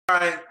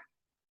right.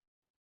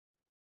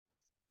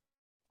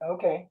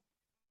 Okay.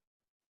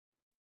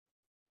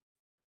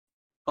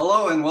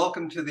 Hello and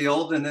welcome to the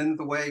Old and In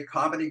the Way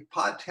comedy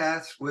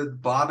podcast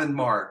with Bob and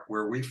Mark,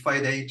 where we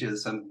fight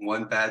ageism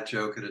one bad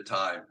joke at a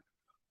time.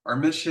 Our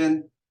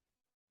mission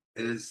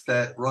is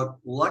that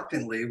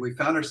reluctantly we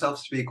found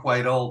ourselves to be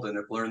quite old and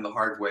have learned the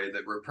hard way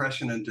that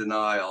repression and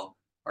denial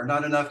are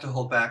not enough to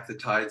hold back the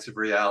tides of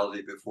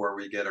reality before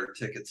we get our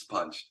tickets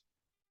punched.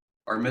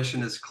 Our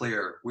mission is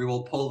clear. We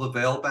will pull the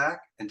veil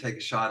back and take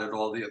a shot at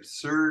all the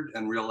absurd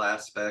and real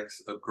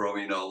aspects of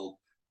growing old.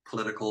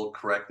 Political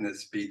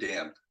correctness be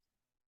damned.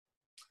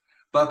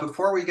 But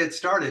before we get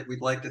started,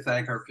 we'd like to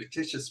thank our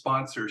fictitious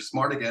sponsor,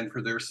 Smart Again,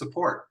 for their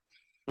support.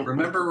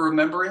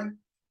 Remembering?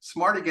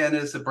 Smart Again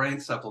is a brain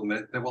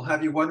supplement that will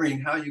have you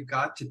wondering how you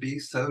got to be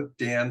so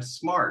damn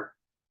smart.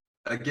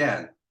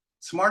 Again,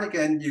 Smart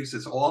Again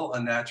uses all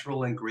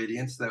unnatural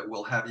ingredients that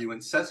will have you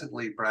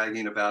incessantly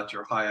bragging about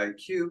your high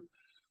IQ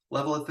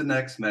level at the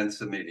next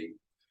Mensa meeting.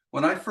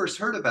 When I first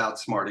heard about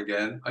Smart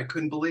Again, I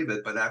couldn't believe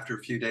it, but after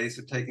a few days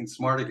of taking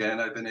Smart Again,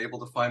 I've been able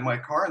to find my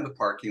car in the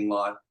parking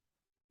lot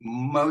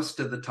most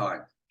of the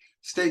time.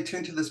 Stay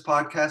tuned to this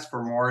podcast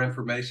for more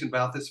information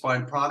about this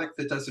fine product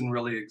that doesn't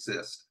really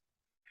exist.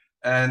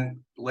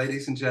 And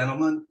ladies and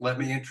gentlemen, let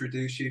me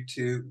introduce you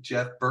to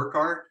Jeff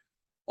Burkhart,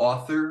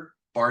 author,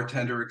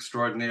 bartender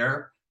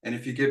extraordinaire. And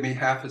if you give me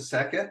half a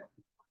second.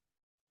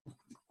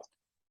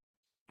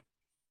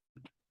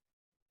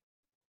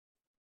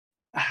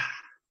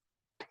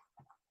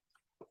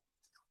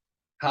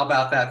 How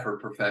about that for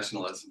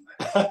professionalism?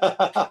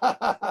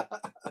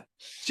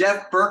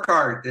 Jeff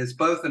Burkhart is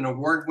both an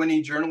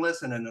award-winning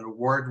journalist and an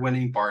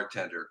award-winning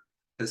bartender.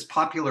 His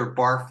popular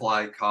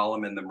Barfly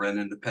column in the Marin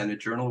Independent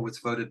Journal was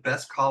voted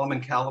best column in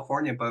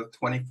California in both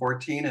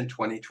 2014 and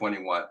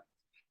 2021.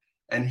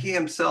 And he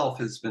himself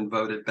has been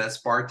voted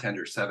best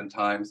bartender 7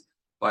 times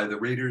by the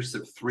readers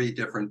of 3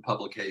 different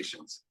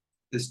publications.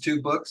 His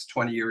 2 books,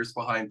 20 Years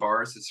Behind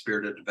Bars, The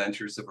Spirited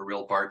Adventures of a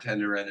Real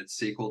Bartender, and its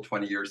sequel,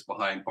 20 Years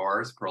Behind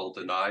Bars, Parole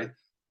Denied,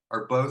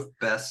 are both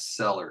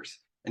bestsellers.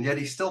 And yet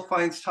he still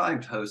finds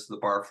time to host the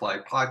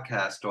Barfly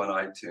podcast on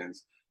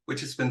iTunes,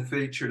 which has been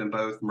featured in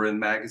both Marin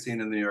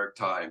Magazine and the New York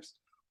Times,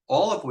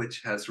 all of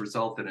which has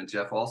resulted in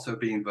Jeff also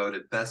being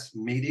voted best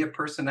media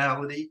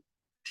personality,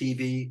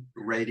 TV,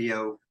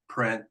 radio,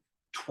 print,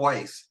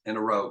 twice in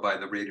a row by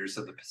the readers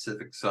of the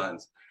Pacific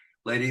Suns.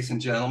 Ladies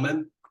and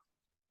gentlemen,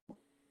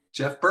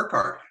 Jeff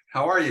Burkhart.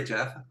 How are you,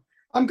 Jeff?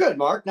 I'm good,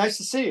 Mark. Nice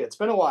to see you. It's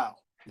been a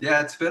while.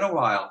 Yeah, it's been a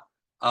while.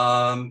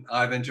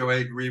 I've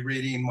enjoyed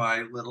rereading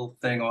my little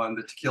thing on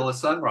the Tequila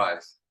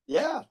Sunrise.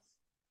 Yeah,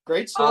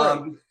 great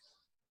story.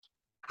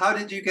 How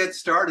did you get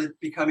started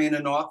becoming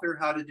an author?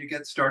 How did you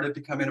get started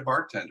becoming a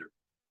bartender?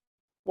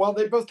 Well,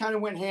 they both kind of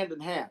went hand in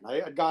hand.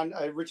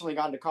 I originally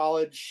gone to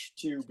college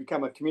to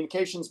become a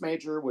communications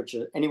major, which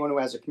anyone who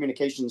has a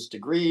communications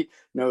degree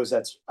knows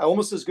that's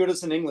almost as good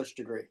as an English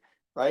degree,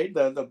 right?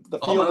 The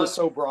field is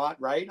so broad,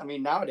 right? I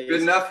mean, nowadays.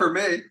 Good enough for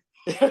me.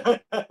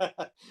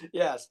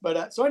 Yes,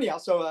 but so anyhow,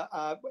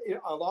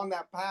 along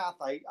that path,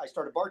 I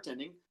started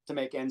bartending to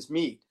make ends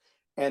meet.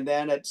 And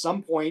then at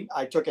some point,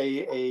 I took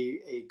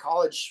a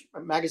college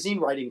magazine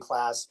writing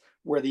class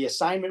where the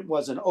assignment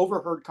was an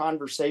overheard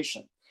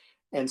conversation.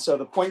 And so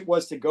the point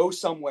was to go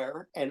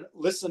somewhere and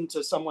listen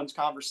to someone's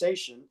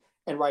conversation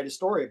and write a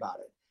story about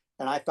it.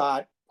 And I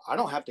thought, I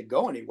don't have to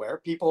go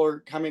anywhere. People are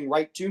coming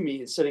right to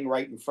me and sitting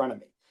right in front of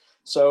me.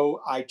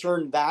 So I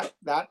turned that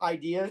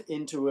idea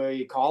into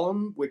a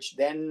column, which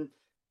then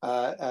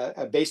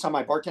based on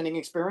my bartending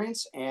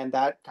experience, and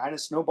that kind of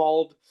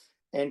snowballed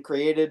and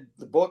created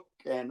the book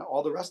and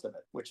all the rest of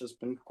it, which has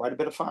been quite a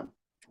bit of fun.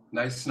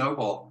 Nice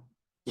snowball.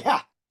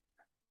 Yeah.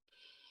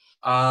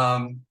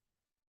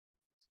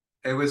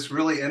 It was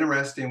really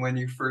interesting when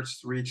you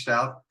first reached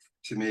out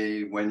to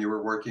me when you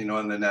were working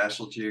on the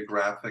National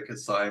Geographic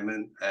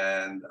assignment,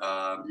 and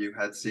you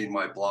had seen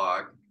my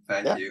blog.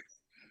 Thank you.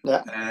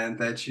 Yeah. And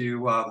that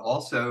you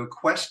also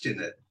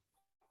questioned it.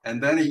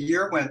 And then a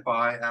year went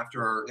by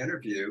after our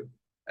interview,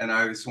 and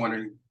I was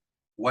wondering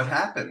what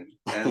happened.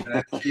 And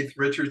then Keith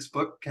Richards'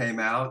 book came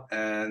out,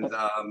 and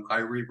I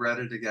reread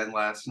it again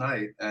last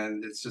night,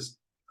 and it's just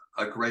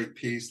a great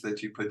piece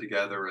that you put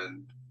together,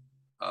 and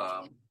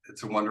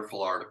it's a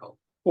wonderful article.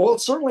 Well, it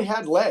certainly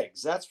had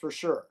legs, that's for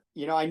sure.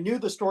 You know, I knew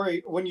the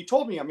story when you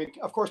told me. I mean,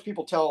 of course,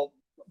 people tell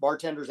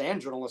bartenders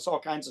and journalists all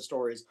kinds of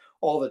stories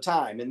all the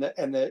time, and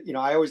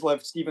I always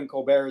loved Stephen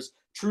Colbert's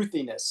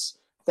truthiness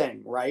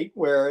thing, right,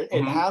 where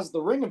it has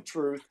the ring of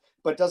truth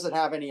but doesn't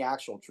have any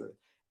actual truth.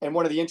 And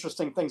one of the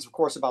interesting things, of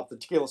course, about the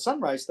Tequila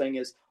Sunrise thing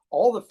is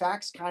all the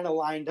facts kind of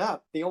lined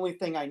up. The only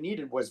thing I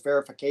needed was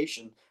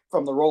verification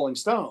from the Rolling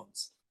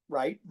Stones,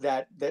 right,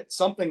 that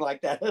something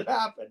like that had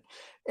happened.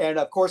 And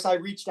of course I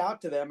reached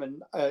out to them,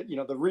 and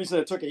the reason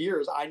it took a year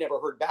is I never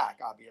heard back,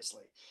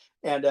 obviously.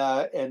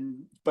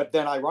 But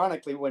then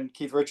ironically, when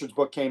Keith Richards'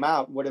 book came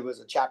out, what it was,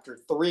 a chapter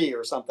 3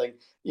 or something,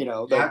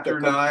 chapter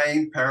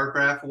 9,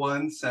 paragraph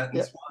 1,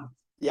 sentence 1.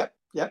 Yep.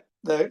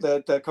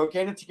 the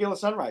Cocaine and Tequila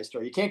Sunrise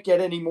story. You can't get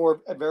any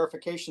more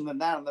verification than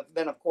that. And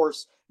then, of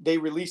course, they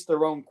released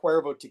their own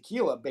Cuervo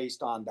tequila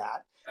based on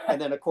that. And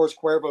then, of course,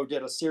 Cuervo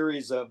did a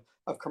series of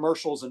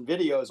commercials and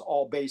videos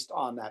all based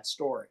on that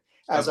story.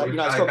 As Of which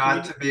I I still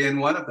got to be in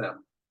one of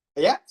them.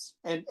 yes,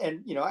 and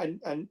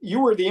and you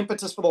were the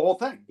impetus for the whole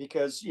thing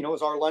because it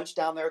was our lunch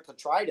down there at the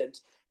Trident,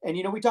 and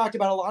we talked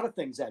about a lot of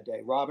things that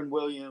day, Robin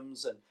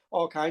Williams and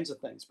all kinds of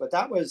things. But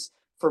that was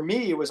for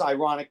me, it was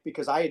ironic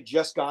because I had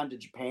just gone to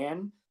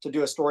Japan to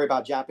do a story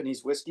about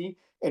Japanese whiskey,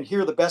 and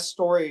here the best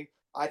story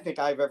I think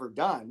I've ever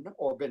done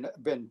or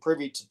been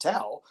privy to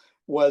tell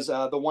was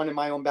the one in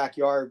my own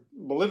backyard,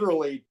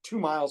 literally 2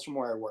 miles from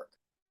where I work.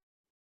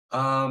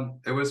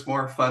 It was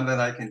more fun than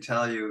I can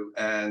tell you.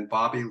 And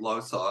Bobby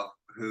Losoff,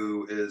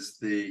 who is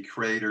the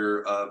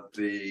creator of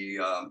the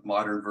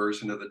modern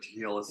version of the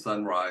Tequila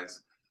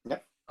Sunrise,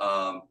 Yep.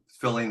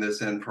 filling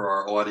this in for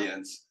our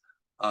audience.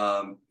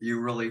 You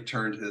really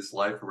turned his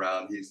life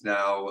around. He's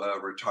now a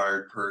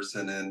retired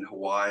person in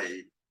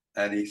Hawaii,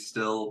 and he's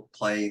still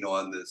playing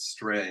on this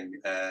string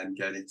and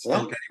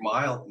still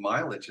getting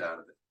mileage out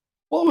of it.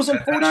 Well, it was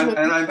unfortunate.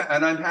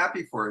 And I'm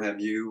happy for him.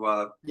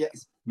 You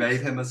Yes.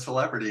 made him a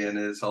celebrity in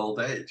his old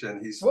age,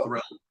 and he's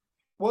thrilled.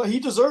 Well, he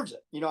deserves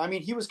it. I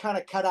mean, he was kind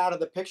of cut out of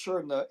the picture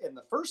in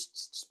the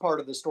first part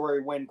of the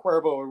story when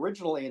Cuervo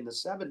originally in the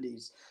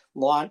 70s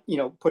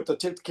put the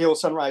Tequila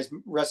Sunrise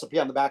recipe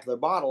on the back of their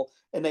bottle,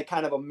 and they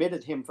kind of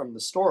omitted him from the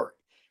story,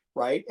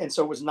 right? And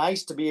so it was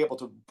nice to be able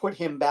to put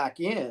him back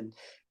in.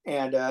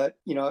 And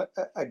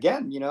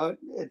again,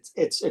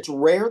 it's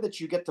rare that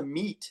you get to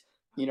meet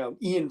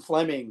Ian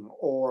Fleming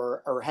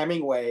or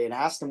Hemingway and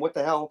ask them what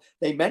the hell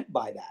they meant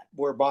by that.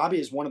 Where Bobby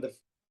is one of the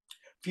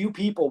few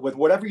people with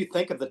whatever you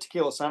think of the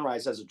Tequila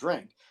Sunrise as a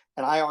drink,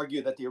 and I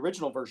argue that the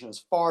original version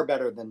is far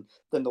better than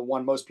the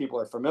one most people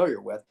are familiar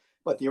with.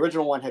 But the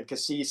original one had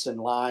cassis and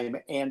lime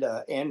and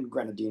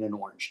grenadine and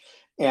orange,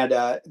 and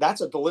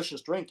that's a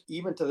delicious drink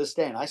even to this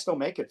day, and I still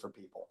make it for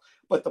people.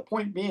 But the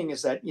point being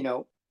is that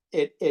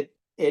it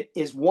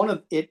is one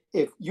of it.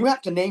 If you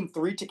have to name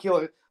three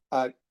tequila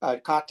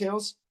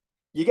cocktails,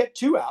 you get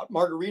two out,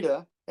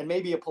 margarita and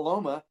maybe a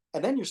Paloma,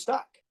 and then you're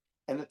stuck.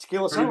 And the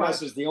Tequila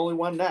Sunrise is the only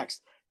one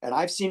next. And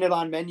I've seen it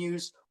on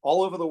menus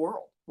all over the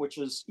world, which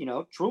is,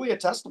 truly a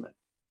testament.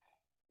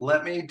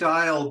 Let me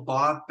dial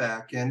Bob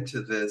back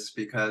into this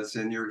because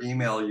in your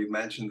email you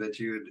mentioned that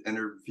you had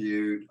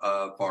interviewed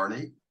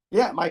Barney.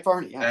 Yeah, Mike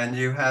Varney. Yeah. And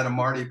you had a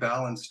Marty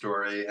Ballin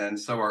story. And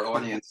so our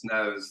audience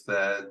knows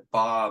that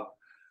Bob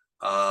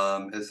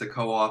is the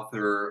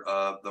co-author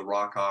of the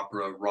rock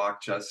opera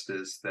Rock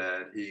Justice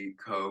that he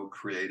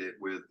co-created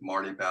with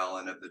Marty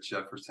Ballin of the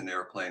Jefferson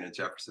Airplane and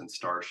Jefferson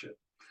Starship.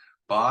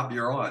 Bob,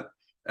 you're on.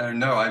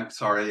 No, I'm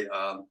sorry.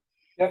 Go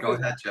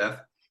ahead, Jeff.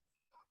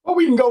 Well,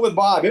 we can go with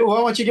Bob. Why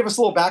don't you give us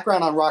a little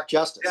background on Rock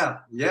Justice?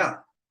 Yeah.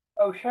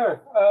 Oh,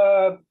 sure.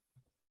 I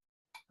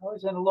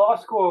was in law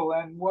school,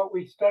 and what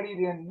we studied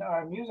in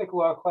our music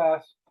law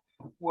class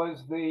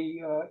was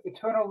the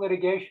eternal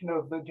litigation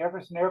of the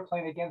Jefferson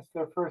Airplane against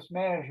their first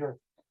manager,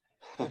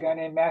 a guy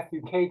named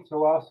Matthew Cates,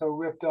 who also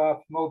ripped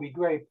off Moby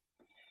Grape.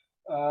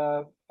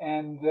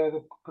 And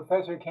the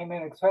professor came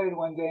in excited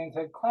one day and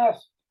said,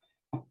 "Class,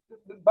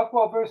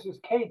 Buckwell versus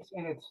Cates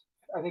in its,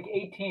 I think,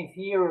 18th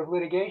year of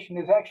litigation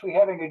is actually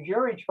having a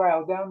jury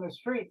trial down the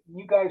street.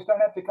 You guys don't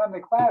have to come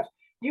to class.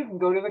 You can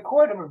go to the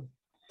courtroom."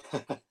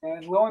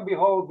 And lo and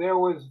behold, there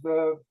was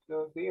the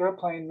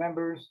airplane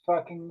members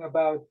talking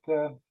about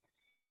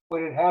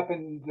what had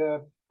happened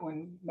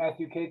when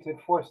Matthew Cates had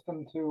forced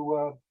them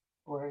to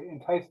or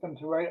enticed them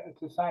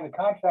to sign a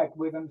contract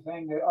with him,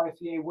 saying that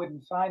RCA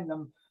wouldn't sign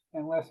them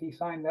unless they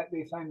signed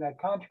that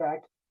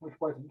contract, which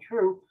wasn't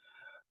true.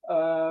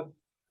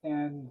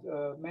 And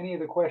many of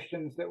the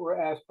questions that were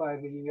asked by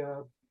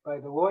the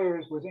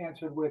lawyers was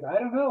answered with, "I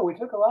don't know, we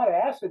took a lot of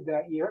acid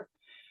that year."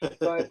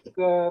 But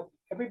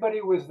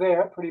everybody was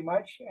there pretty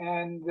much,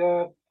 and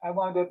I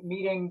wound up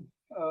meeting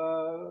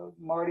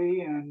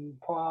Marty and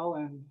Paul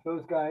and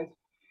those guys.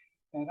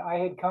 And I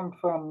had come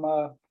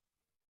from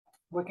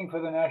looking for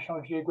the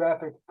National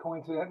Geographic,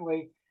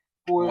 coincidentally,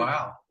 for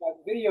that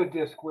video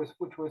disc, which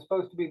was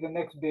supposed to be the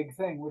next big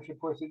thing, which of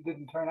course it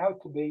didn't turn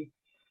out to be.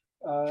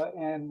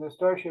 And the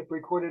Starship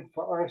recorded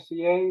for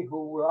RCA,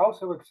 who were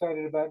also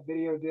excited about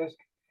video disc.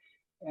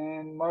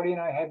 And Marty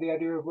and I had the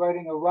idea of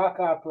writing a rock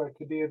opera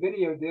to be a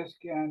video disc,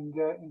 and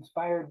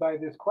inspired by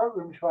this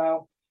courtroom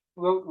trial,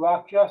 wrote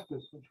Rock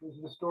Justice, which was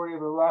the story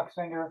of a rock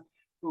singer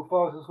who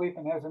falls asleep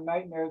and has a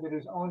nightmare that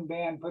his own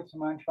band puts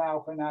him on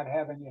trial for not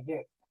having a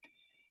hit.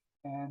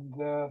 And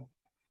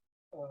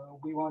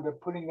we wound up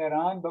putting that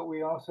on, but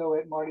we also,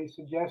 at Marty's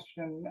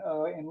suggestion,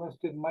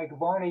 enlisted Mike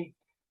Varney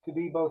to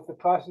be both the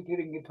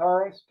prosecuting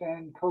guitarist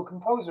and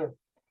co-composer.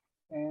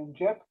 And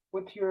Jeff,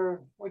 what's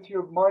your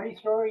Marty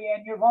story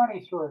and your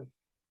Varney story?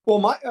 Well,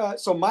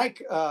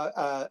 Mike,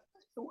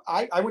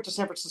 I went to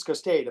San Francisco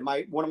State, and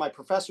one of my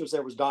professors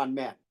there was Don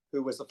Menn,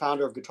 who was the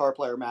founder of Guitar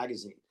Player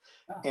magazine,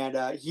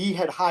 and he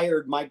had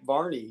hired Mike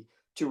Varney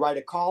to write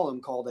a column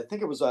called, I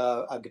think it was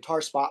a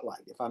Guitar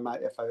Spotlight, if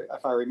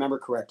I remember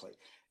correctly.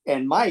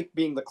 And Mike,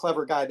 being the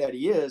clever guy that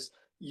he is,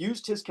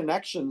 used his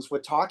connections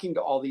with talking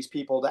to all these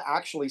people to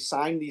actually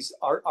sign these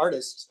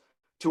artists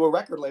to a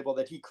record label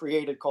that he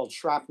created called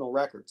Shrapnel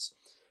Records.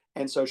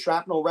 And so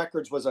Shrapnel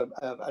Records was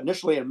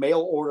initially a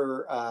mail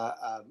order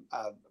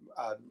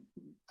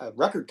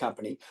record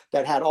company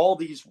that had all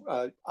these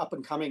up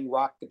and coming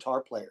rock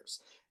guitar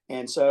players.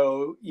 And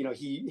so,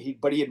 he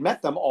had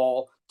met them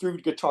all through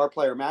Guitar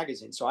Player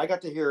magazine. So I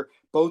got to hear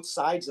both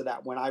sides of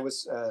that when I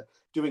was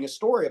doing a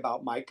story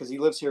about Mike, because he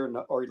lived here in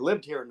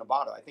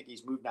Nevada. I think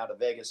he's moved now to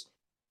Vegas.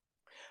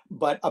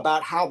 But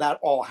about how that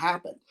all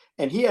happened.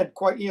 And he has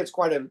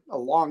quite a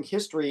long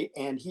history,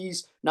 and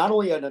he's not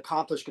only an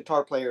accomplished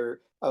guitar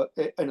player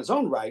in his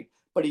own right,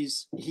 but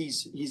he's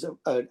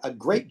a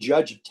great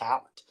judge of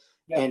talent.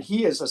 Yeah. And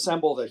he has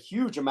assembled a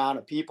huge amount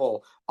of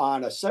people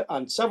on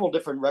several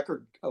different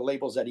record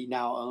labels that he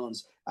now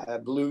owns.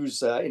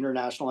 Blues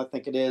International, I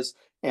think it is,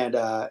 and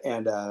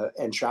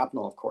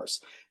Shrapnel, of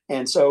course.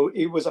 And so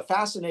it was a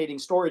fascinating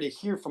story to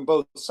hear from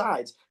both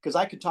sides, because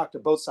I could talk to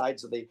both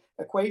sides of the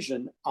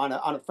equation on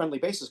a friendly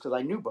basis, because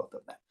I knew both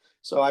of them.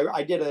 So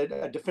I did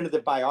a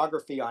definitive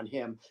biography on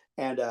him,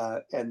 and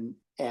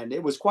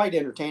it was quite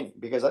entertaining,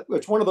 because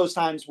it's one of those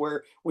times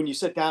where when you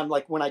sit down,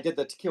 like when I did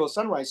the Tequila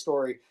Sunrise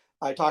story,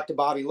 I talked to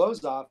Bobby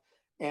Lozoff,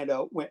 and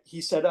when he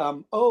said,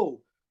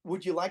 "Oh,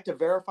 would you like to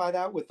verify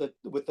that with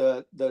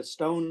the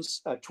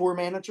Stones tour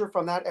manager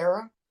from that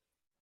era?"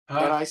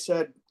 And I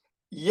said,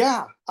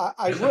 "Yeah,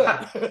 I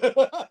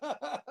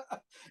would."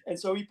 And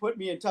so he put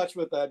me in touch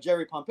with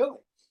Jerry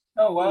Pompili.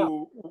 Oh, wow.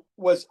 Who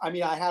was, I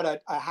had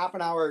a half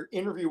an hour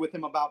interview with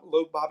him about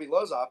Bobby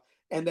Lozoff,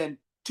 and then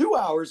 2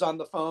 hours on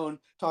the phone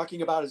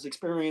talking about his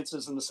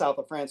experiences in the south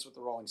of France with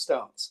the Rolling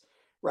Stones.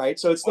 Right.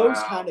 So it's those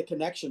kind of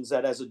connections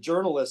that as a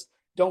journalist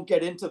don't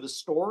get into the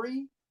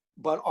story,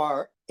 but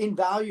are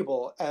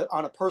invaluable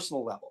on a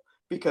personal level,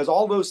 because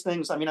all those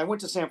things, I went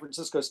to San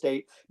Francisco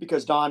State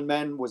because Don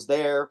Men was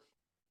there,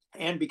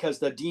 and because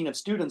the dean of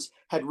students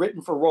had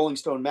written for Rolling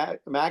Stone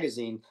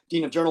magazine,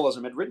 dean of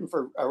journalism had written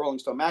for Rolling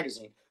Stone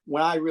magazine,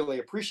 when I really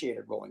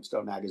appreciated Rolling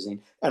Stone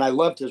magazine, and I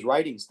loved his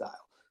writing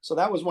style. So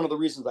that was one of the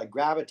reasons I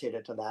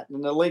gravitated to that.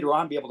 And then later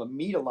on, be able to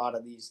meet a lot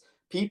of these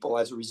people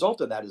as a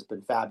result of that has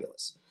been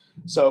fabulous.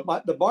 So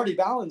the Marty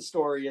Balin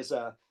story is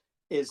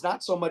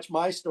not so much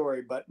my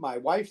story, but my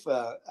wife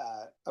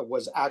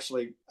is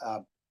actually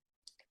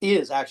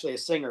a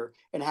singer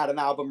and had an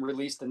album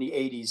released in the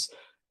 80s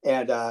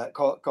and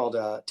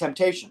called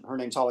Temptation. Her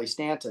name's Holly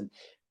Stanton.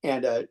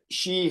 And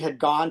she had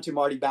gone to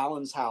Marty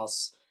Balin's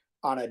house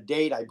on a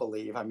date, I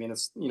believe.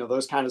 It's,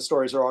 those kind of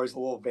stories are always a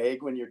little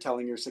vague when you're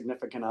telling your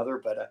significant other,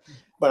 but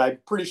I'm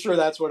pretty sure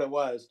that's what it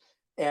was.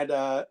 And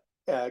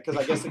because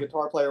I guess the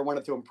guitar player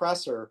wanted to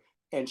impress her,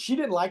 and she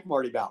didn't like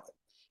Marty Balin,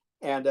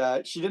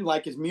 and she didn't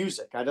like his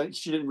music.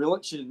 She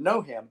didn't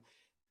know him.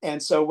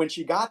 And so when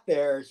she got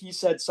there, he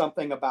said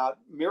something about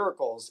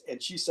miracles, and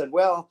she said,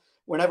 "Well,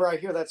 whenever I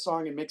hear that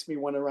song, it makes me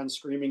want to run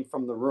screaming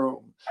from the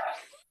room."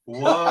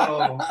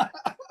 Whoa.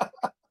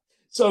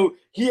 So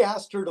he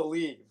asked her to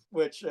leave,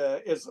 which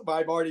is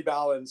my Marty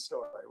Balin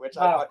story, which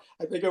wow.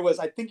 I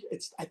think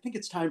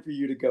it's time for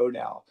you to go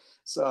now.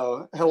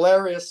 So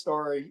hilarious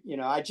story.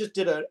 I just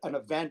did an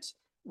event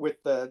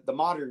with the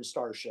Modern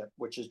Starship,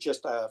 which is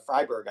just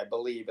Freiburg, I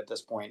believe, at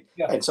this point,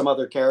 yeah. And some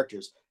other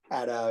characters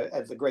at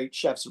the great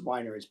chefs and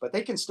wineries, but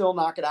they can still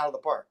knock it out of the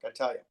park, I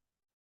tell you.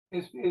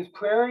 Is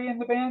Prairie in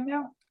the band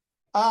now?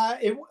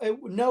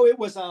 No, it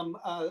was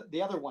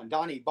the other one,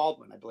 Donnie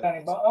Baldwin, I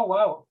believe. Oh,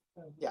 wow.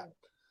 Yeah.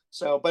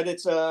 So, but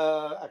it's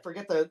I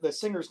forget the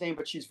singer's name,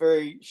 but she's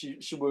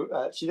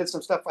she did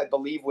some stuff, I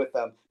believe, with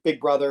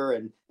Big Brother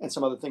and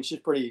some other things. She's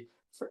pretty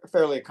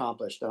fairly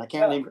accomplished, and I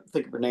can't even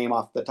think of her name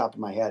off the top of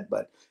my head,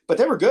 but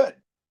they were good.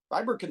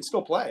 Freiburg can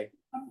still play.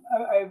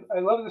 I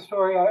love the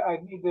story. I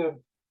need to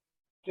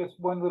just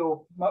one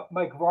little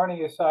Mike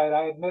Varney aside.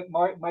 I had met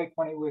Mike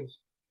when he was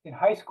in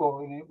high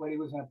school, when he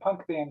was in a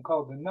punk band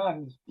called the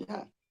Nuns.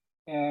 Yeah.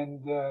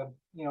 And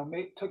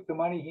took the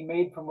money he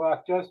made from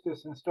Rock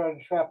Justice and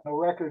started Shrapnel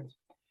Records.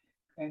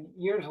 And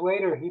years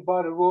later, he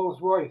bought a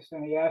Rolls Royce,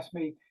 and he asked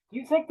me, "Do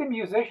you think the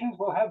musicians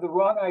will have the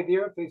wrong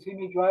idea if they see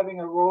me driving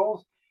a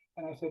Rolls?"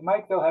 And I said,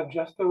 "Mike, they'll have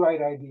just the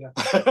right idea."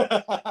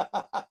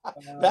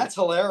 That's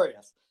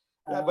hilarious.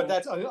 Yeah, but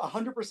that's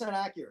 100%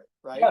 accurate,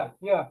 right? Yeah,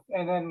 yeah.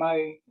 And then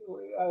I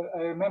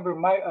remember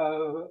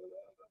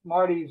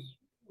Marty's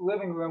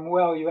living room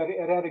well.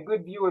 It had a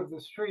good view of the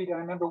street. I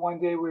remember one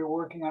day we were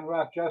working on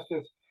Rock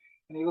Justice,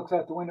 and he looks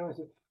out the window and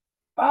says,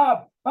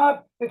 Bob,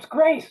 it's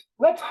Grace.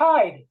 Let's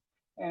hide."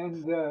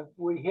 And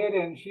we hid,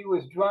 and she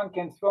was drunk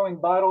and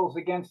throwing bottles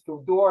against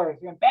the door.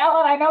 Saying,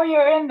 "Balin, I know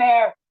you're in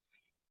there."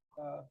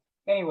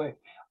 Anyway,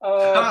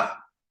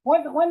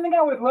 one thing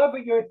I would love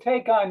your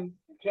take on,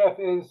 Jeff,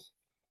 is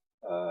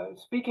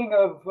speaking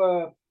of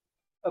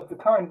the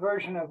current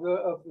version of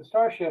the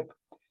Starship.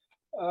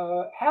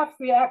 Half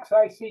the acts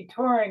I see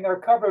touring are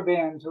cover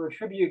bands or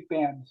tribute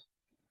bands.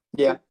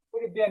 Yeah, it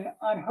would have been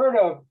unheard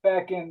of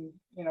back in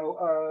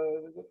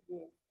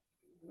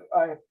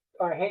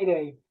our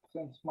heyday,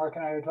 since Mark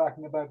and I are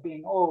talking about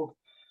being old.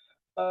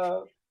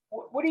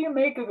 What do you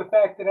make of the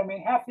fact that, I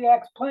mean, half the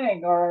acts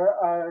playing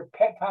are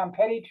Tom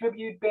Petty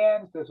tribute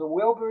bands? There's a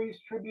Wilburys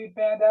tribute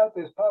band out.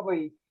 There's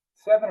probably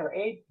 7 or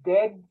 8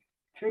 Dead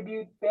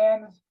tribute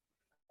bands.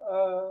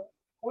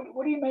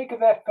 What do you make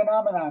of that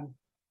phenomenon?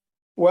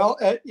 Well,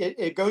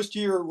 it goes to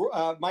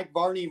your Mike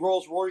Varney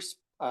Rolls Royce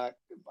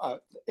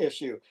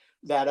issue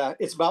that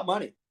it's about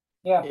money.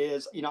 Yeah.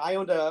 I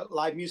owned a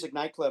live music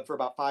nightclub for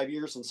about 5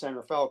 years in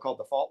Santa Fe called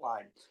the Fault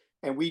Line.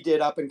 And we did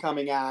up and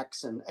coming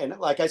acts. And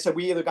like I said,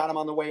 we either got them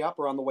on the way up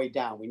or on the way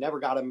down. We never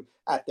got them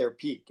at their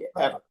peak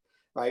ever,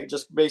 right?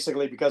 Just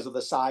basically because of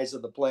the size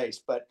of the place.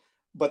 But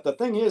the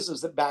thing is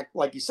that back,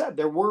 like you said,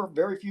 there were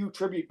very few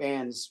tribute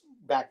bands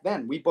back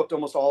then. We booked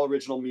almost all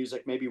original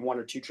music, maybe 1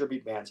 or 2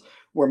 tribute bands,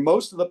 where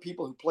most of the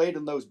people who played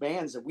in those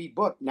bands that we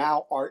booked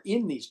now are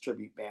in these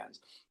tribute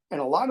bands.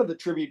 And a lot of the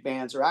tribute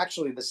bands are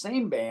actually the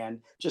same band,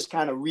 just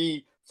kind of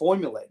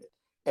reformulated.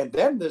 And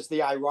then there's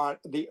the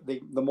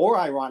more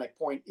ironic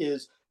point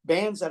is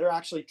bands that are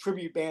actually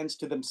tribute bands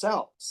to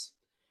themselves,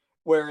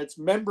 where it's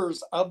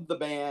members of the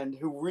band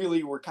who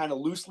really were kind of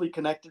loosely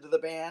connected to the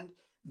band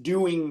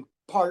doing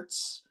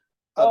parts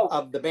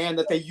of the band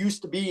that they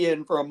used to be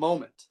in for a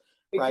moment,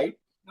 right?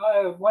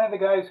 One of the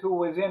guys who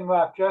was in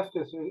Rock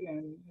Justice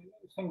and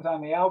sings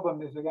on the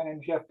album is a guy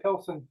named Jeff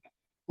Pilson.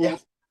 Yeah.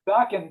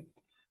 Dokken,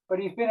 but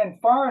he's been in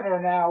Foreigner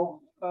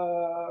now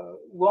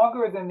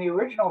longer than the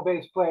original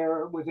bass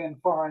player was in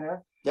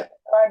Foreigner. Yeah.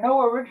 There are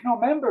no original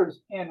members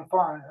in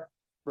Foreigner.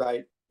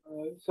 Right.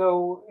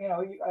 So,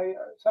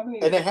 some of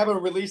these. And they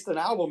haven't released an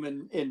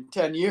album in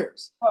 10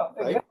 years. Well,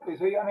 right? Exactly.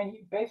 So, I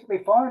mean, basically,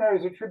 Foreigner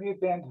is a tribute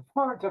band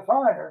to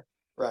Foreigner.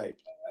 Right.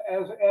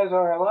 As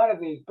are a lot of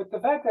these. But the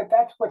fact that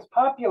that's what's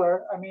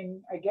popular, I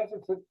mean, I guess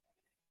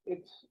is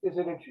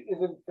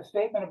it a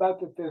statement about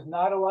that there's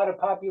not a lot of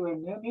popular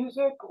new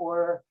music,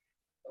 or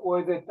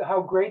that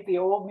how great the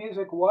old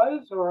music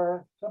was,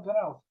 or something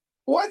else?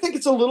 Well, I think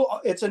it's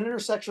an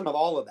intersection of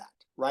all of that,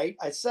 right?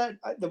 I said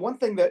the one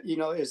thing that,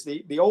 is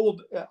the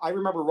old, I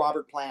remember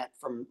Robert Plant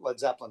from Led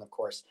Zeppelin, of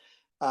course,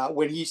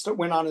 when he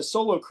went on his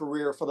solo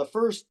career, for the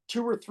first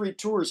 2 or 3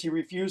 tours, he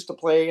refused to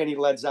play any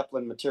Led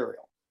Zeppelin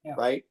material,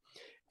 right?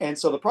 And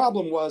so the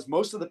problem was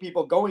most of the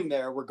people going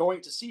there were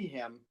going to see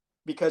him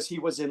because he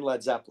was in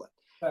Led Zeppelin.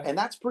 Right. And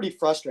that's pretty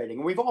frustrating.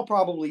 And we've all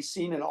probably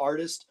seen an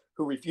artist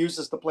who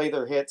refuses to play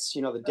their hits.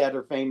 The Dead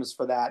are famous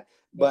for that.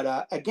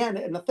 But again,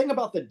 and the thing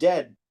about the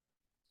Dead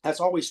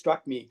that's always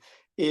struck me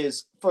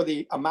is for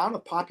the amount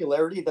of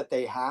popularity that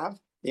they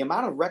have, the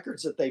amount of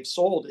records that they've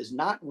sold is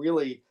not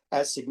really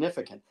as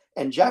significant.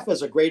 And Jeff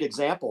is a great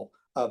example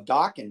of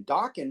Dokken.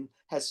 Dokken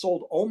has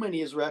sold almost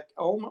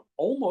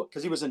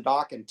because he was in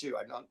Dokken too.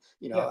 I don't,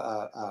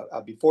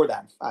 before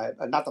that,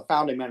 not the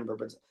founding member,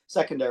 but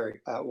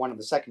secondary, one of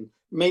the second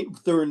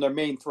during their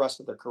main thrust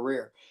of their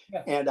career.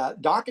 Yeah. And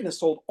Dokken has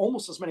sold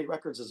almost as many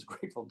records as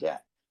Grateful Dead,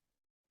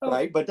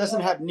 right? But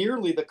doesn't have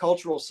nearly the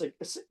cultural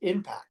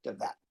impact of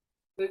that.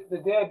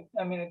 The Dead,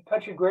 I mean,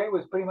 Touch of Grey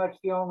was pretty much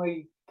the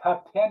only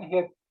top 10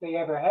 hit they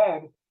ever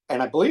had,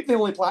 and I believe the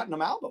only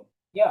platinum album.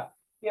 Yeah.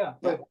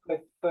 But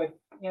I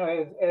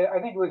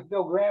think it was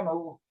Bill Graham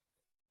who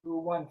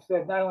once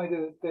said not only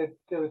that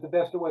they was the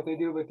best at what they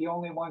do, but the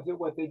only ones at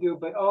what they do,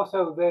 but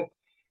also that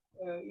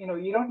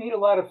you don't need a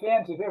lot of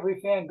fans if every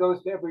fan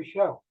goes to every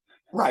show,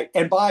 right,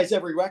 and buys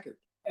every record,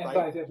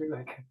 buys every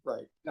record,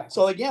 right.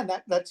 So again,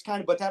 that's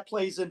kind of, but that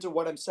plays into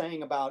what I'm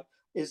saying about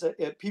is that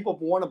if people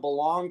want to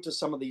belong to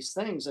some of these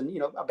things, and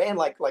a band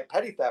like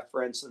Petty Theft,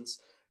 for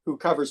instance, who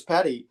covers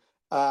Petty,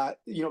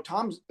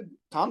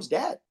 Tom's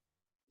dead.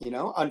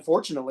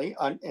 Unfortunately,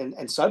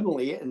 and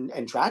suddenly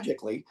and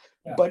tragically.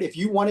 Yeah. But if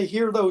you want to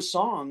hear those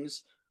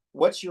songs,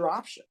 what's your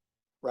option,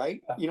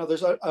 right? Yeah.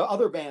 There's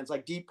other bands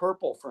like Deep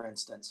Purple, for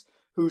instance,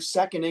 whose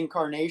second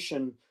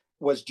incarnation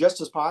was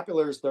just as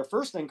popular as their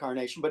first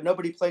incarnation, but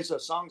nobody plays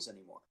those songs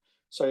anymore.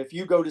 So if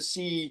you go to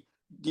see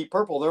Deep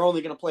Purple, they're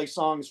only going to play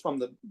songs from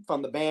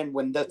the band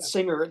when the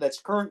singer that's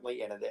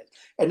currently in it is.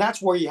 And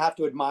that's where you have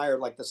to admire,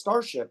 like the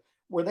Starship,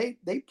 where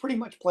they pretty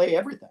much play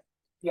everything,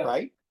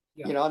 right?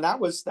 Yeah. And that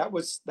was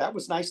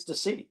nice to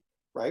see,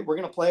 right? We're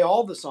going to play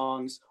all the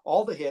songs,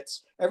 all the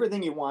hits,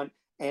 everything you want.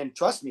 And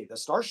trust me, the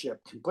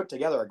Starship can put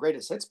together a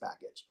greatest hits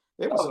package.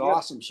 It was an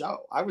awesome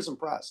show. I was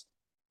impressed.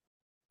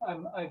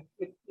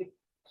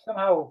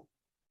 Somehow,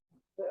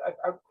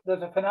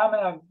 there's a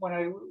phenomenon when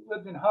I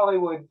lived in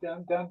Hollywood,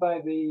 down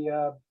by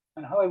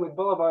on Hollywood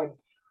Boulevard.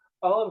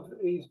 All of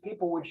these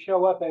people would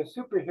show up as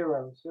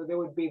superheroes. So there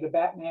would be the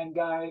Batman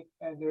guy,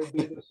 and there would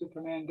be the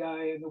Superman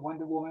guy, and the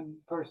Wonder Woman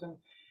person.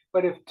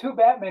 But if 2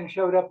 Batmen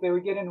showed up, they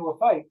would get into a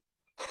fight.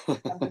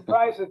 I'm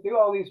surprised that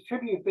all these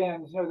tribute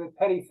bands, that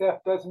Petty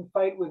Theft doesn't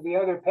fight with the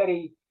other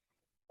Petty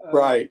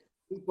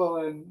people,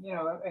 and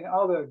and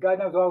all the God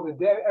knows all the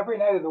dead every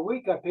night of the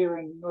week up here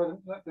in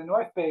the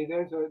North Bay.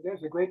 There's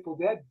a Grateful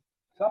Dead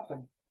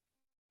something.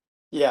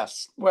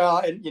 Yes, well,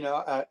 and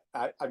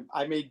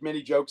I made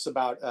many jokes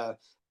about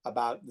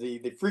about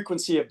the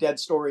frequency of dead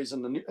stories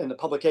in the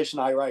publication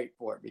I write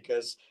for,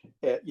 because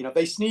if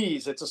they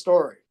sneeze, it's a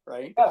story,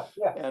 right? Yeah,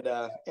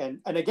 yeah. And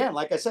again,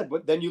 like I said,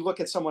 then you look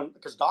at someone,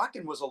 because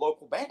Dokken was a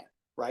local band,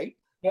 right?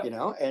 Yep.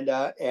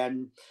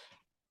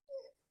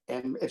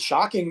 And it's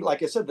shocking,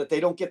 like I said, that they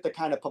don't get the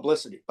kind of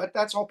publicity, but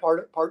that's all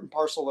part and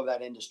parcel of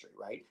that industry,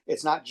 right?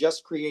 It's not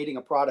just creating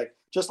a product,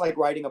 just like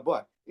writing a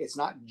book. It's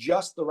not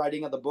just the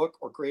writing of the book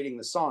or creating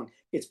the song.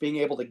 It's being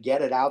able to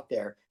get it out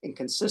there and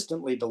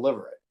consistently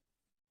deliver it.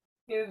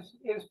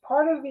 Is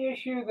part of the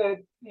issue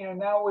that,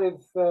 now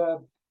with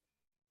the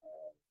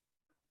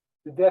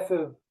death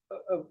of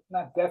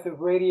not death of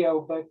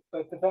radio, but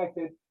the fact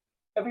that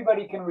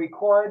everybody can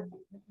record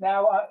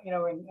now,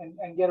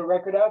 and get a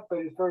record out, but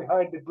it's very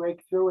hard to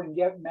break through and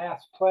get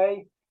mass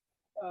play.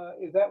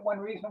 Is that one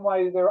reason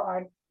why there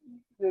aren't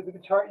the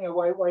chart?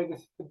 Why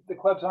the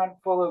clubs aren't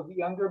full of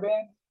younger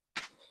bands?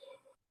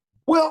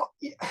 Well,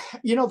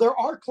 there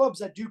are clubs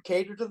that do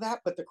cater to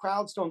that, but the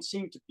crowds don't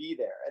seem to be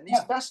there. And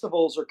these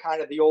festivals are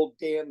kind of the old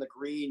Dan the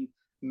Green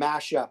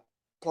mashup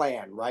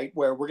plan, right?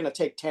 Where we're going to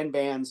take 10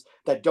 bands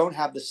that don't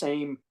have the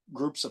same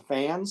groups of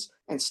fans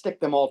and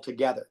stick them all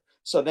together.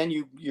 So then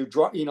you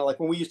draw, like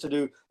when we used to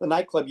do the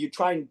nightclub, you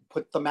try and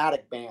put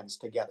thematic bands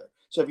together.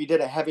 So if you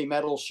did a heavy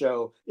metal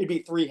show, it'd be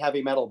 3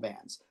 heavy metal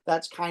bands.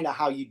 That's kind of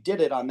how you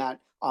did it on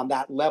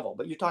that level.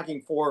 But you're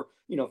talking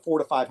 400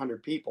 to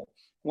 500 people.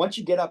 Once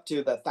you get up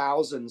to the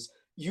thousands,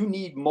 you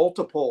need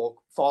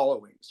multiple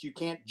followings. You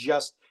can't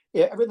just,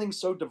 everything's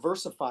so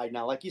diversified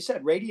now. Like you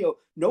said, radio,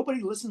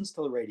 nobody listens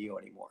to the radio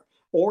anymore.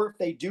 Or if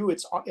they do,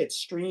 it's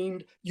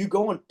streamed. You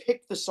go and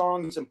pick the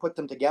songs and put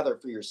them together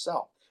for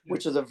yourself,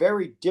 which is a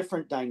very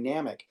different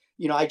dynamic.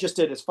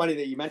 It's funny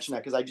that you mentioned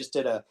that, because I just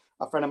did a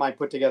friend of mine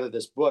put together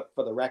this book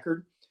for the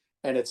record,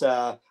 and it's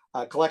a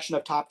collection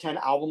of top 10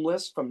 album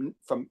lists from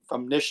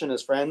Nish and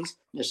his friends.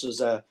 Nish is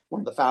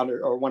one of the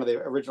founder, or one of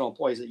the original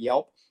employees at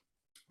Yelp.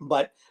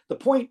 But the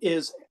point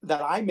is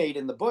that I made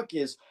in the book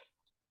is,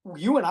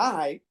 you and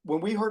I,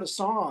 when we heard a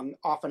song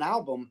off an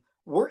album,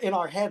 we're in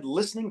our head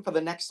listening for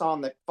the next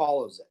song that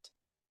follows it,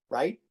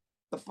 right?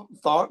 The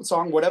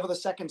song, whatever the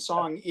second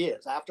song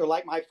is. After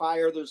Light My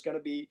Fire, there's going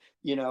to be,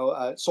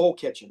 Soul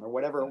Kitchen or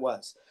whatever it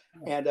was.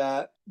 And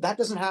that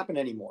doesn't happen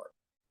anymore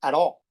at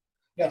all.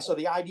 Yeah. And so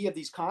the idea of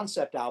these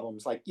concept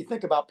albums, like you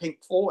think about Pink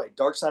Floyd,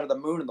 Dark Side of the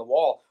Moon and The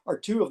Wall, are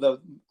 2 of the,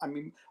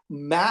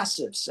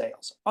 massive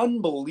sales,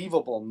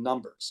 unbelievable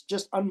numbers,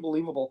 just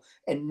unbelievable.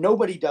 And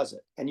nobody does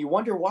it. And you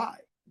wonder why.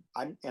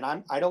 I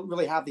don't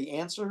really have the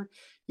answer.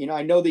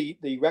 I know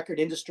the record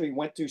industry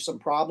went through some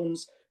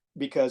problems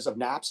because of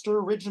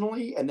Napster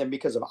originally, and then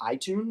because of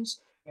iTunes.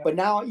 Yeah. But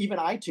now even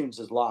iTunes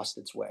has lost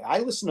its way. I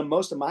listen to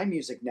most of my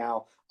music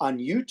now on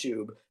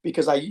YouTube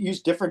because I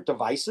use different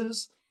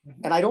devices,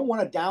 and I don't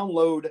want to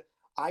download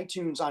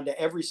iTunes onto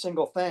every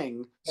single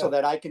thing so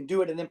that I can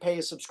do it and then pay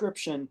a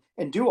subscription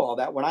and do all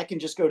that, when I can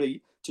just go to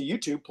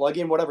YouTube, plug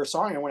in whatever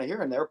song I want to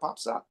hear, and there it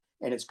pops up,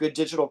 and it's good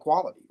digital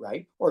quality,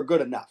 right? Or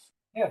good enough.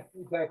 Yeah,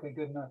 exactly.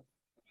 Good enough.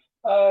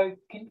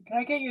 Can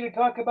I get you to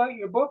talk about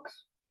your books?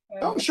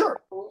 Oh,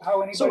 sure.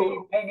 How anybody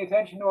paying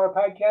attention to our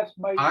podcast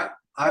might.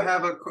 I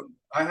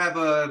have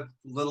a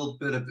little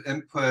bit of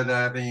input,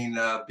 having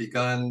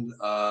begun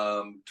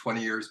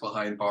 20 years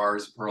behind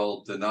bars,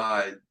 parole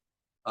denied.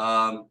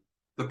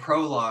 The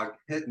prologue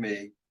hit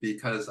me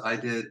because I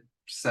did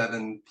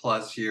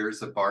 7+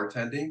 years of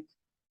bartending,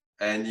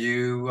 and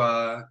you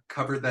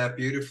covered that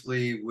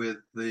beautifully with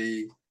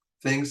the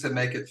things that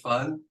make it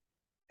fun,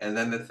 and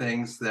then the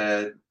things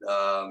that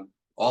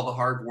all the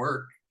hard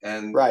work,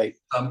 and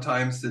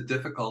sometimes the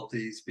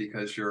difficulties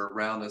because you're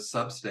around a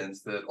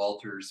substance that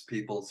alters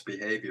people's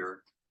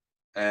behavior.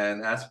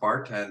 And as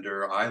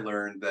bartender, I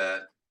learned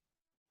that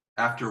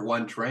after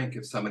one drink,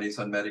 if somebody's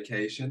on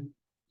medication,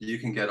 you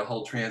can get a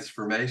whole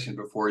transformation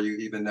before you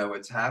even know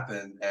it's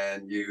happened,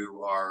 and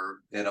you are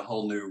in a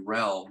whole new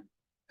realm,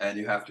 and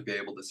you have to be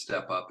able to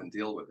step up and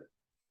deal with it.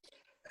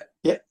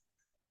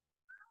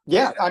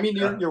 Yeah,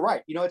 you're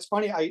right. It's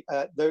funny.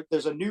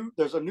 There's a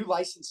new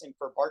licensing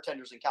for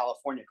bartenders in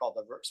California called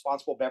the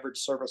Responsible Beverage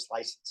Service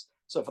License.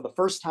 So for the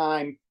first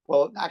time,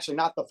 well, actually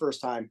not the first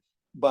time,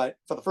 but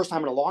for the first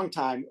time in a long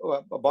time,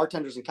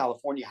 bartenders in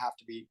California have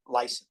to be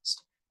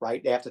licensed,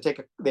 right? They have to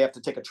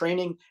take a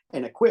training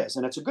and a quiz,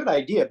 and it's a good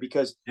idea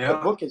because the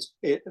book is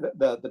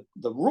the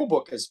rule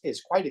book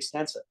is quite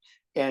extensive,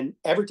 and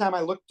every time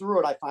I look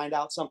through it, I find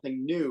out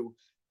something new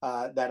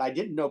that I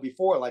didn't know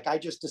before. Like I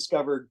just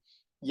discovered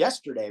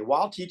yesterday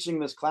while teaching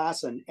this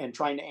class and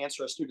trying to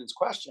answer a student's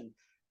question,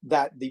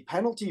 that the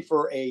penalty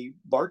for a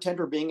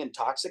bartender being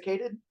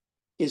intoxicated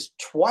is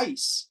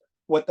twice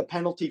what the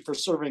penalty for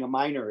serving a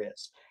minor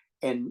is.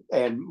 And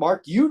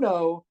Mark,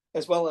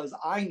 as well as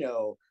I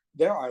know,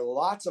 there are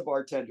lots of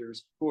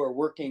bartenders who are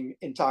working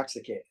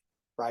intoxicated,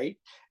 right?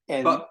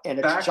 And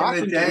it's back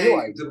shocking in the day, to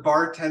realize the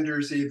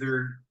bartenders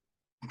either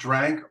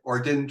drank or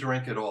didn't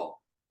drink at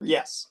all.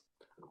 Yes.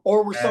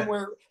 Or we're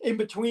somewhere in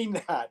between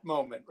that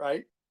moment,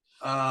 right?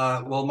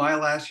 Well, my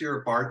last year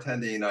of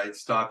bartending, I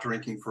stopped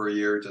drinking for a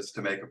year just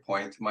to make a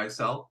point to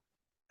myself.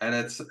 And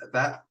it's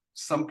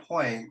some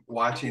point,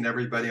 watching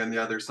everybody on the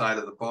other side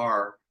of the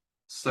bar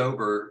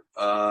sober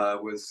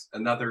was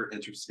another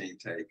interesting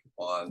take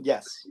on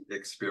Yes. the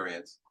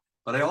experience.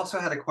 But I also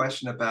had a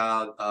question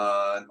about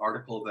an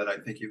article that I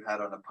think you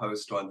had on a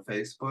post on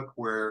Facebook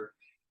where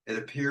it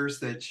appears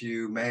that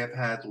you may have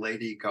had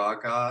Lady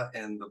Gaga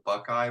in the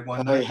Buckeye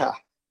one Oh night, yeah.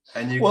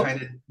 and you Well,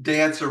 kind of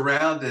dance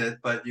around it,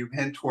 but you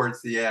hint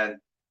towards the end,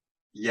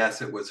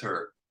 yes, it was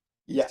her.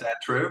 yeah. Is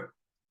that true?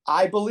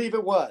 I believe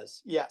it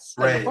was, yes.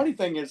 And the Great. funny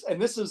thing is,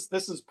 and this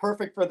is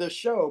perfect for this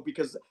show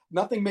because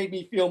nothing made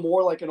me feel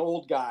more like an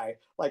old guy,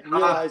 like Ah,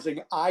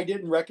 realizing I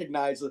didn't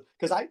recognize it.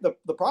 Because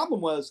the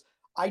problem was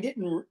I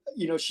didn't,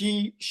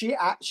 she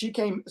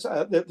came,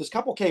 this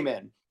couple came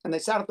in and they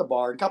sat at the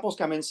bar, and couples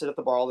come in and sit at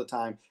the bar all the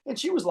time, and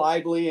she was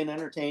lively and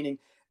entertaining.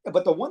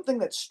 But the one thing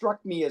that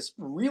struck me as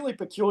really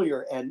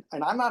peculiar, and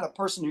I'm not a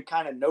person who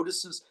kind of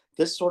notices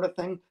this sort of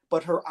thing,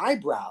 but her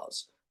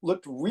eyebrows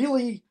looked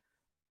really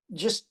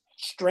just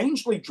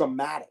strangely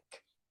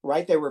dramatic,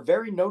 right? They were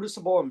very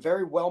noticeable and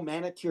very well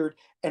manicured.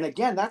 And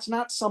again, that's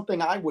not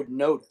something I would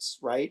notice,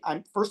 right?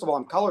 I'm first of all,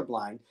 I'm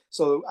colorblind,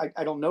 so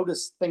I don't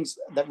notice things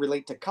that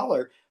relate to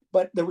color.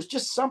 But there was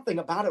just something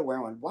about it where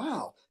I went,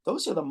 wow,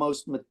 those are the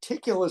most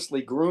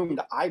meticulously groomed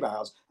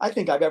eyebrows I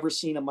think I've ever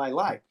seen in my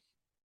life.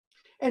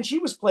 And she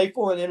was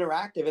playful and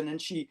interactive, and then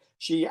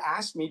she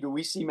asked me, do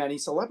we see many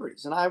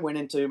celebrities? And I went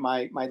into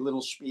my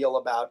little spiel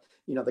about,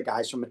 the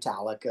guys from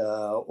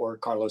Metallica or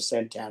Carlos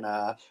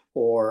Santana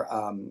or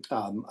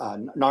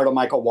Nardo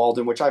Michael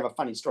Walden, which I have a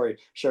funny story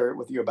to share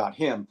with you about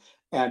him.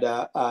 And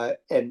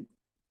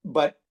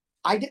but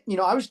I did,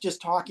 I was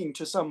just talking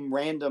to some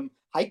random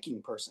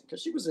hiking person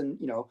because she was in,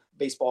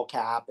 baseball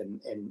cap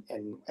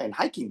and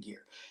hiking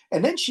gear.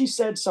 And then she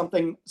said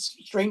something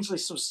strangely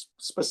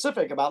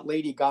specific about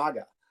Lady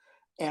Gaga,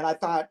 and I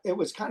thought it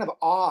was kind of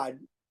odd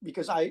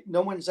because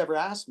no one's ever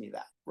asked me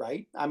that,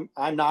 right?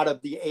 I'm not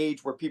of the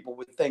age where people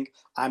would think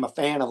I'm a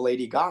fan of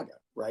Lady Gaga,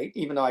 right?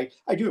 Even though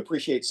I do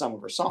appreciate some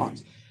of her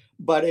songs.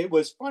 But it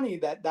was funny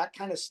that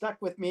kind of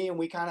stuck with me, and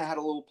we kind of had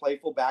a little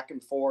playful back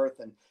and forth.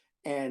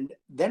 And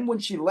then when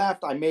she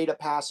left, I made a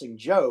passing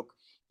joke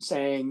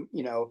saying,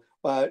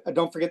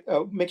 don't forget,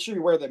 make sure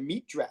you wear the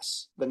meat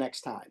dress the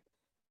next time.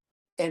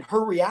 And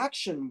her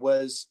reaction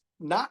was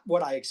not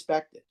what I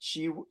expected.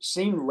 She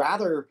seemed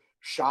rather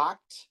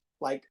shocked,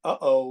 like,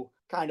 uh-oh,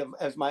 kind of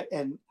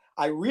and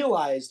I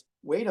realized,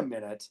 wait a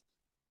minute,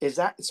 is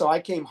that so? I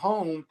came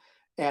home,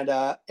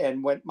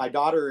 and when my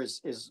daughter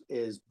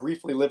is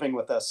briefly living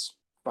with us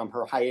from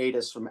her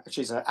hiatus, from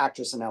she's an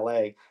actress in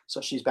LA,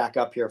 so she's back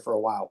up here for a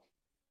while.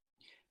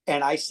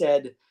 And I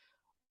said,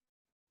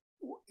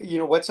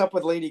 what's up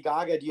with Lady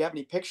Gaga? Do you have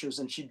any pictures?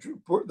 And she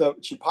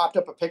popped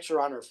up a picture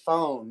on her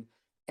phone,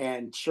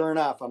 and sure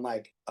enough, I'm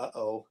like,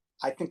 uh-oh,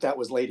 I think that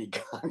was Lady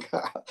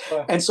Gaga.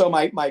 And so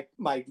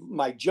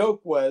my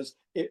joke was,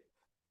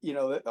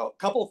 a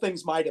couple of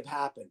things might have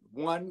happened.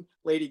 One,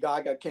 Lady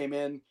Gaga came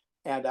in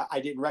and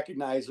I didn't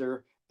recognize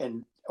her,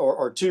 and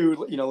or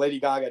two, Lady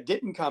Gaga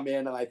didn't come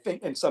in, and I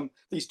think, and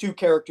these two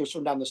characters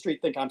from down the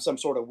street think I'm some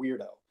sort of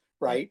weirdo,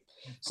 right?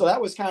 So that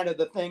was kind of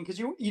the thing,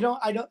 because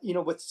I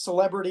don't, with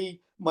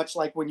celebrity, much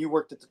like when you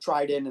worked at the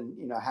Trident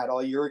and had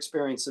all your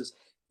experiences,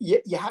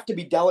 you have to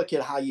be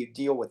delicate how you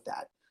deal with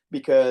that,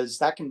 because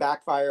that can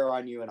backfire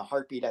on you in a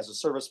heartbeat as a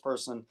service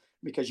person,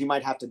 because you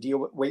might have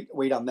to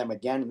wait on them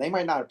again, and they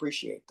might not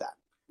appreciate that,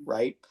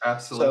 right?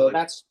 absolutely.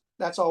 So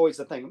that's always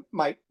the thing.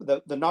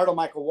 The Nardo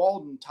Michael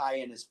Walden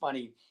tie-in is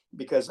funny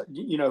because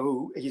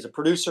who he's a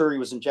producer. He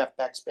was in Jeff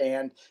Beck's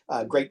band,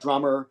 great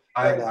drummer.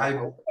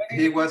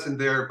 He wasn't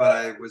there, but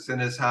I was in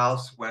his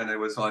house when it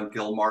was on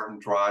Gilmartin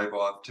Drive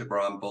off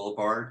Tiburon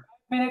Boulevard.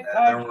 And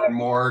there were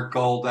more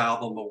gold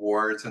album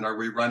awards. And are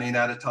we running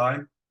out of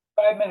time?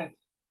 5 minutes.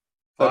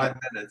 5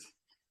 minutes.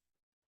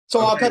 So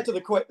okay. I'll cut to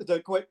the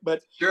quick,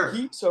 but sure.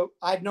 So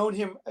I've known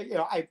him,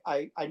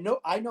 I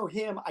know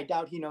him. I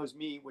doubt he knows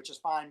me, which is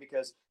fine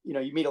because,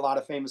 you meet a lot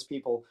of famous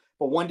people.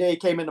 But one day he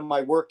came into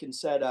my work and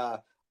said,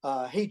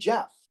 hey,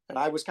 Jeff. And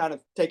I was kind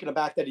of taken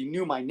aback that he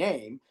knew my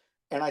name.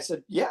 And I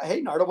said, yeah, hey,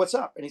 Nardo, what's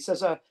up? And he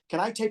says, can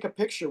I take a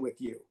picture with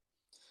you?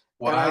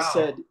 Wow. And I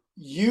said,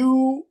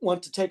 you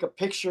want to take a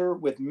picture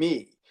with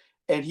me?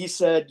 And he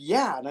said,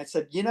 yeah. And I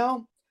said,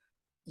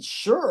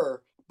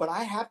 sure, but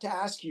I have to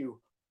ask you,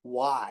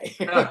 why?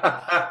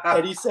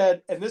 And he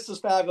said, and this is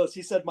fabulous,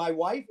 he said, my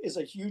wife is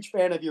a huge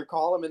fan of your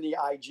column in the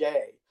IJ.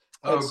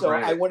 And so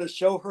great. I want to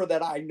show her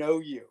that I know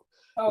you.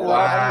 Oh, wow.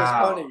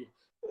 That was funny,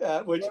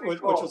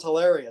 which was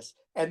hilarious.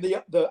 And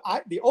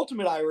the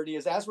ultimate irony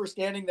is, as we're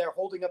standing there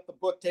holding up the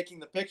book,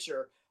 taking the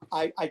picture,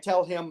 I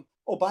tell him,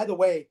 oh, by the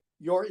way,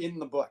 you're in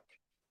the book.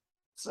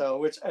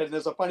 So, and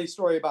there's a funny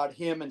story about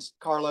him and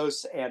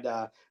Carlos and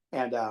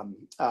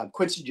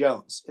Quincy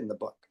Jones in the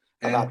book.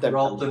 And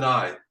Roll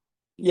Deny.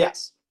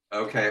 Yes.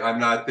 Okay, I'm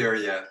not there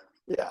yet.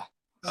 Yeah.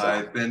 So.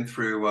 I've been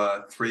through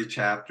 3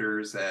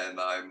 chapters, and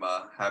I'm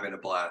having a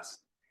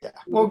blast. Yeah.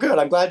 Well, good.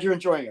 I'm glad you're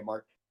enjoying it,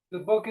 Mark. The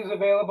book is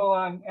available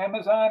on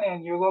Amazon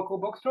and your local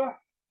bookstore?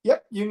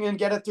 Yep, you can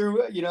get it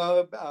through,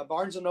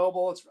 Barnes and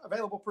Noble. It's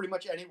available pretty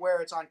much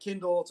anywhere. It's on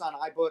Kindle. It's on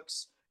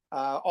iBooks.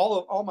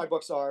 All my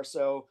books are.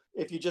 So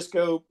if you just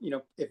go,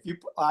 if you,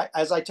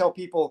 as I tell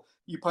people,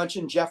 you punch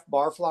in Jeff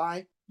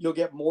Barfly, you'll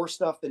get more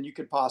stuff than you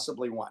could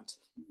possibly want,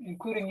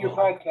 including your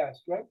podcast,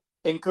 right?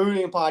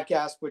 including a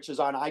podcast, which is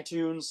on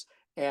iTunes,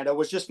 and it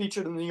was just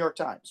featured in the New York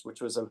Times,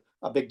 which was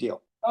a big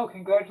deal. Oh,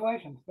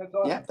 congratulations! That's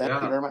awesome. Yeah,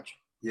 thank you very much.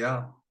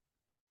 Yeah.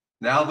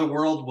 Now the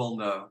world will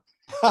know.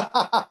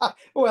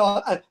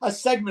 Well, a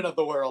segment of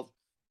the world.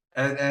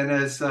 And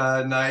as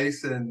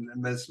nice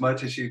and as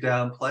much as you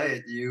downplay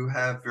it, you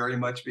have very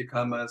much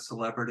become a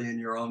celebrity in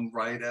your own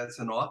right as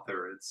an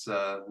author. It's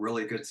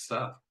really good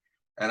stuff.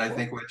 And I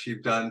think what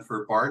you've done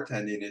for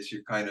bartending is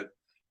you've kind of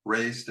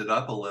raised it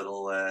up a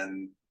little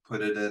and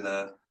put it in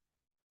a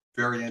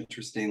very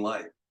interesting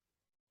light.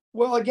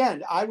 Well,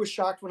 again, I was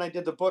shocked when I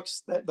did the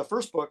books, the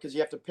first book, because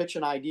you have to pitch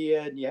an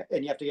idea and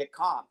you have to get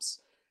comps.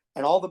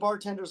 And all the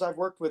bartenders I've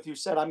worked with who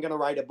said, I'm going to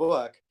write a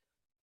book,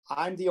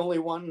 I'm the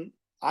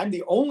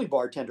only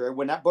bartender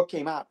when that book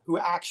came out who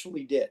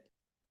actually did,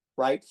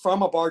 right?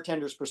 From a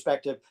bartender's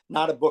perspective,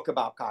 not a book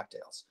about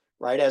cocktails,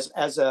 right?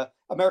 As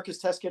America's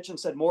Test Kitchen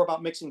said, more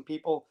about mixing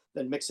people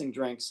than mixing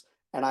drinks.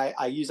 And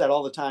I use that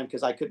all the time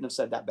because I couldn't have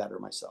said that better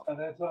myself. Oh,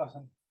 that's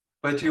awesome.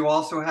 But you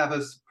also have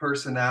a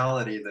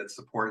personality that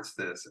supports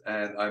this.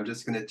 And I'm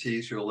just going to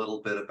tease you a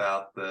little bit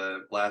about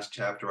the last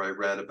chapter I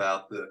read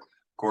about the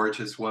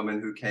gorgeous woman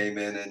who came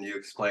in and you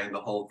explained the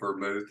whole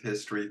vermouth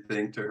history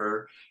thing to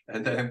her.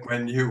 And then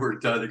when you were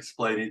done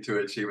explaining to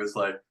it, she was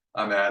like,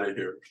 I'm out of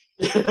here.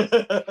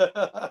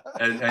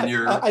 and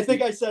you're I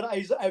think I said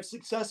I've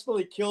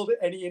successfully killed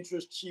any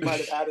interest she might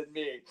have had in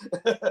me.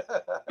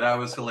 That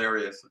was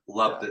hilarious.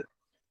 Loved it.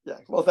 Yeah.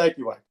 Well, thank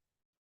you, Mike.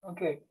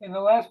 Okay. In the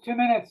last 2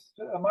 minutes,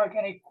 Mark,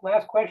 any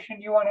last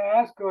question you want to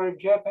ask, or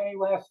Jeff, any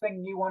last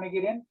thing you want to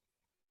get in?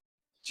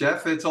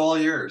 Jeff, it's all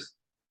yours.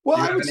 Well,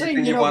 Do you I have would say,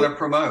 anything you want to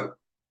promote?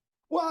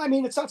 Well, I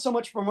mean, it's not so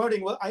much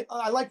promoting.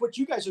 I like what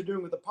you guys are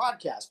doing with the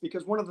podcast,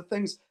 because one of the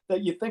things that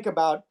you think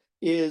about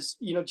is,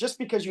 just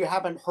because you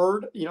haven't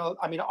heard,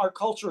 I mean, our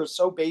culture is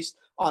so based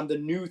on the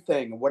new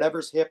thing,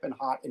 whatever's hip and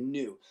hot and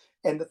new.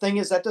 And the thing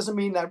is, that doesn't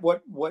mean that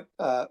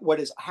what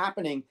is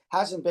happening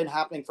hasn't been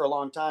happening for a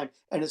long time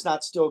and it's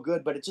not still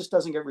good, but it just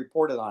doesn't get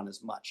reported on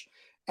as much.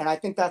 And I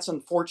think that's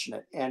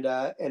unfortunate. And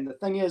the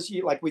thing is,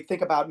 like we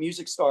think about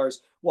music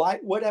stars,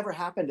 whatever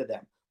happened to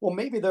them? Well,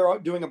 maybe they're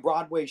doing a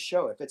Broadway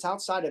show. If it's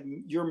outside of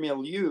your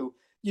milieu,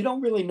 you don't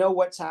really know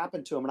what's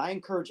happened to them. And I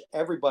encourage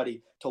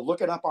everybody to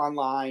look it up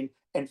online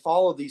and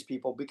follow these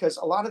people, because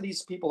a lot of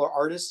these people are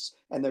artists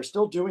and they're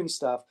still doing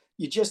stuff.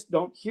 You just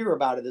don't hear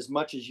about it as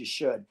much as you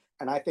should.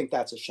 And I think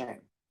that's a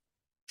shame.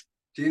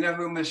 Do you know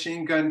who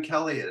Machine Gun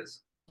Kelly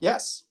is?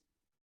 Yes.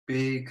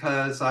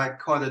 Because I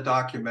caught a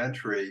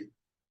documentary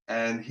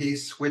and he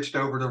switched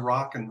over to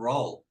rock and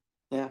roll.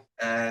 Yeah.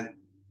 And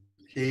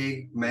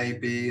he may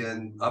be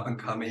an up and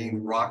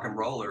coming rock and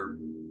roller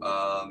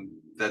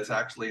that's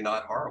actually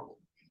not horrible.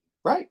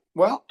 Right.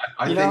 Well,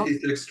 I think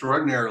he's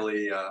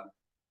extraordinarily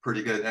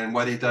pretty good. And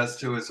what he does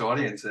to his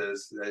audience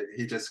is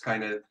he just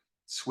kind of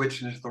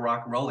switched into the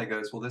rock and roll. He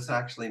goes, well, this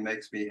actually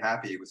makes me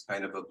happy. He was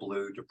kind of a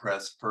blue,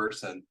 depressed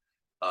person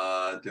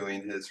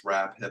doing his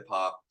rap, hip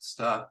hop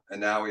stuff.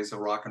 And now he's a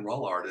rock and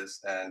roll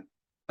artist. And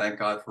thank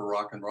God for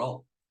rock and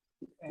roll.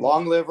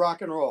 Long live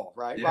rock and roll,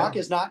 right? Yeah. Rock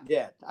is not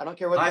dead. I don't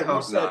care what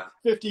they said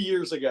 50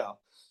 years ago.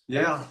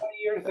 Yeah. In 20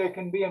 years, there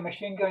can be a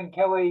Machine Gun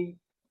Kelly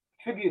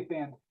tribute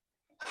band.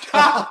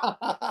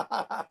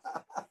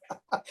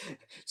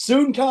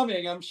 Soon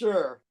coming, I'm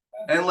sure.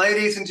 And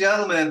ladies and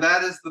gentlemen,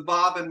 that is the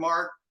Bob and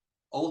Mark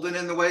Olden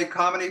in the Way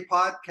comedy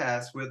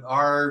podcast with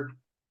our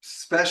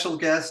special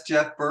guest,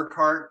 Jeff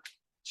Burkhart.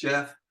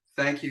 Jeff,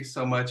 thank you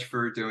so much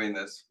for doing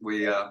this.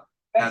 We had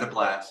a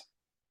blast.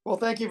 Well,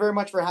 thank you very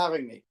much for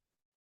having me.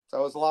 So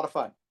it was a lot of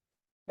fun.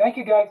 Thank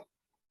you, guys.